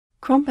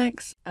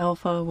Cronbach's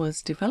alpha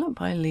was developed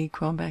by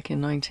Cronbach in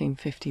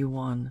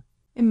 1951.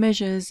 It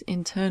measures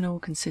internal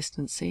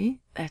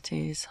consistency, that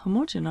is,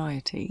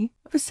 homogeneity,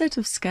 of a set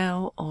of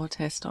scale or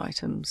test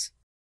items.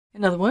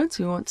 In other words,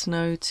 we want to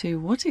know to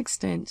what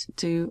extent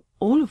do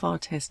all of our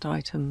test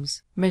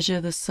items measure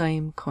the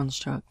same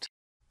construct.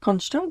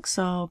 Constructs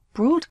are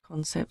broad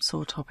concepts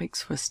or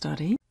topics for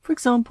study. For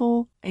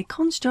example, a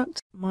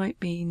construct might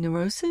be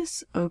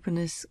neurosis,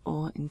 openness,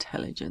 or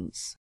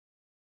intelligence.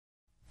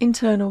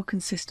 Internal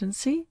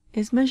consistency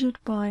is measured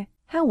by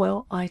how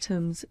well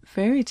items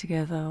vary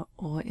together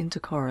or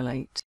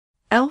intercorrelate.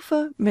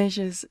 Alpha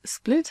measures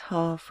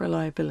split-half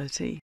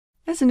reliability.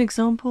 As an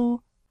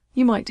example,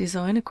 you might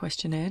design a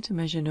questionnaire to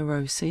measure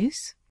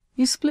neuroses.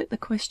 You split the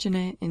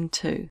questionnaire in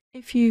two.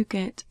 If you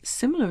get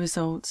similar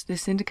results,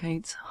 this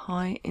indicates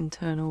high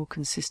internal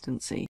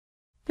consistency.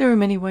 There are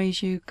many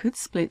ways you could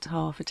split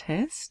half a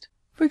test.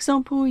 For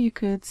example, you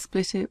could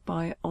split it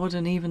by odd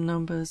and even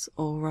numbers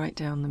or right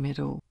down the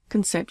middle.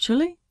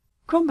 Conceptually,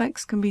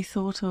 Cronbach's can be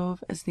thought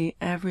of as the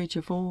average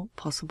of all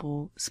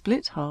possible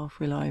split-half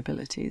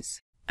reliabilities.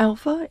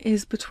 Alpha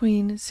is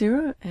between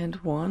 0 and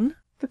 1.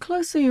 The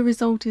closer your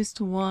result is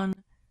to 1,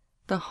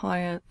 the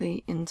higher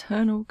the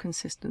internal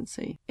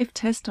consistency. If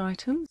test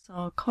items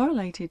are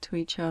correlated to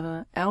each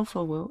other,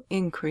 alpha will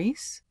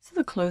increase. So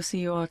the closer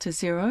you are to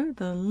 0,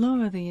 the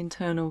lower the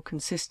internal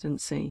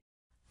consistency.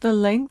 The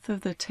length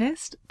of the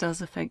test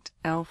does affect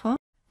alpha.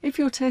 If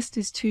your test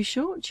is too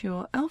short,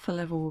 your alpha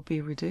level will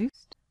be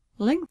reduced.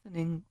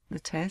 Lengthening the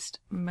test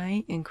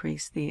may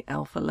increase the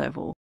alpha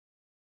level.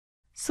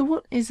 So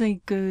what is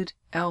a good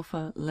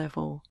alpha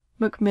level?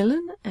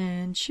 Macmillan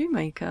and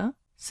Shoemaker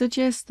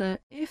suggest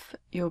that if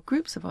your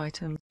groups of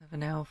items have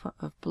an alpha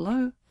of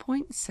below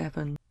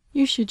 0.7,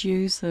 you should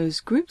use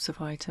those groups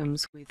of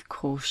items with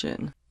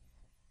caution.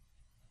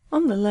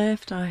 On the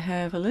left, I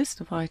have a list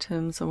of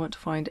items I want to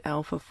find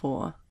alpha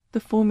for. The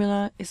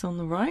formula is on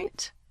the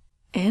right.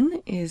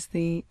 N is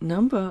the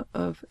number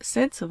of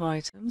sets of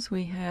items.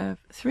 We have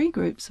 3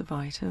 groups of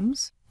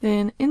items.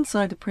 Then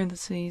inside the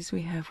parentheses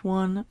we have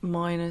 1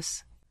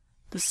 minus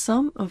the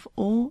sum of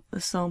all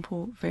the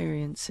sample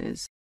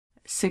variances.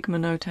 Sigma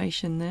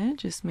notation there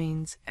just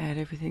means add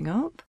everything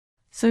up.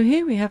 So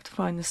here we have to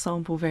find the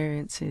sample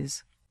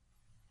variances.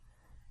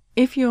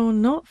 If you're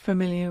not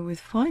familiar with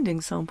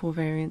finding sample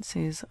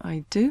variances,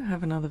 I do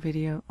have another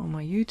video on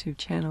my YouTube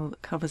channel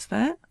that covers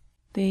that.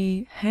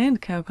 The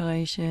hand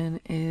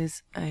calculation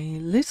is a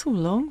little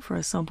long for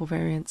a sample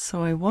variance,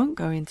 so I won't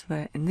go into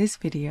that in this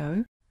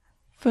video.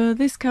 For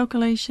this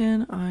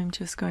calculation, I'm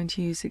just going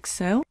to use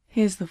Excel.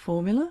 Here's the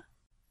formula.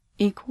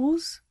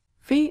 Equals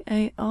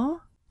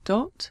VAR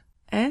dot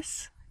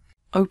S,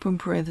 open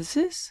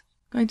parenthesis.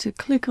 I'm going to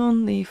click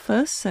on the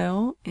first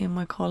cell in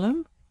my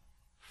column,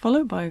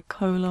 followed by a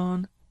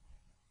colon,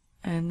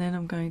 and then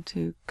I'm going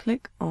to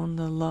click on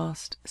the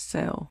last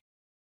cell.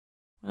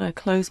 When I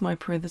close my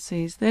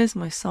parentheses, there's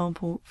my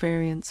sample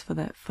variance for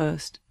that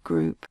first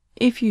group.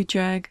 If you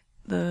drag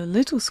the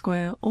little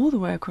square all the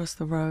way across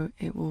the row,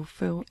 it will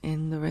fill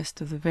in the rest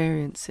of the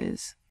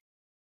variances.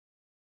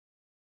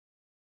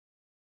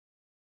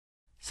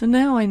 So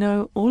now I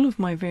know all of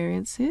my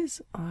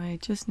variances. I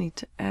just need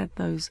to add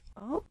those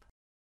up.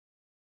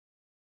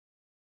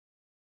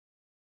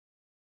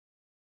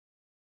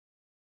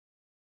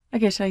 I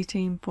get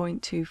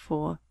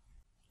 18.24.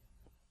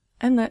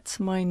 And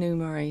that's my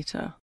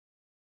numerator.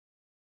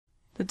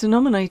 The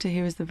denominator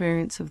here is the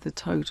variance of the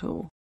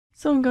total.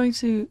 So I'm going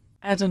to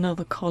add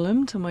another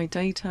column to my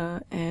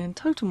data and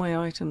total my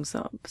items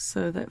up.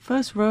 So that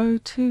first row,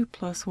 2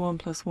 plus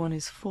 1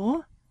 is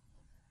 4.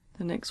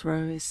 The next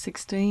row is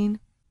 16.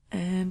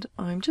 And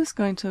I'm just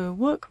going to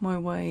work my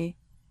way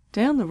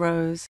down the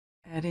rows,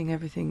 adding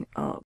everything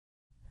up.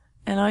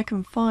 And I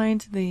can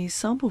find the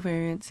sample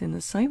variance in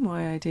the same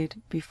way I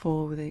did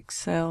before with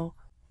Excel.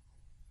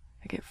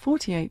 I get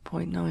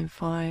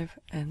 48.95,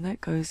 and that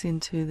goes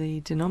into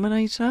the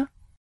denominator.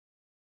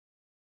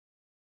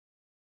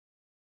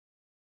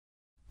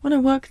 When I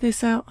work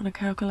this out on a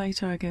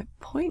calculator, I get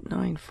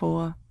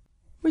 0.94,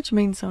 which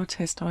means our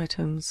test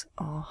items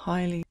are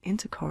highly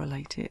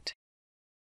intercorrelated.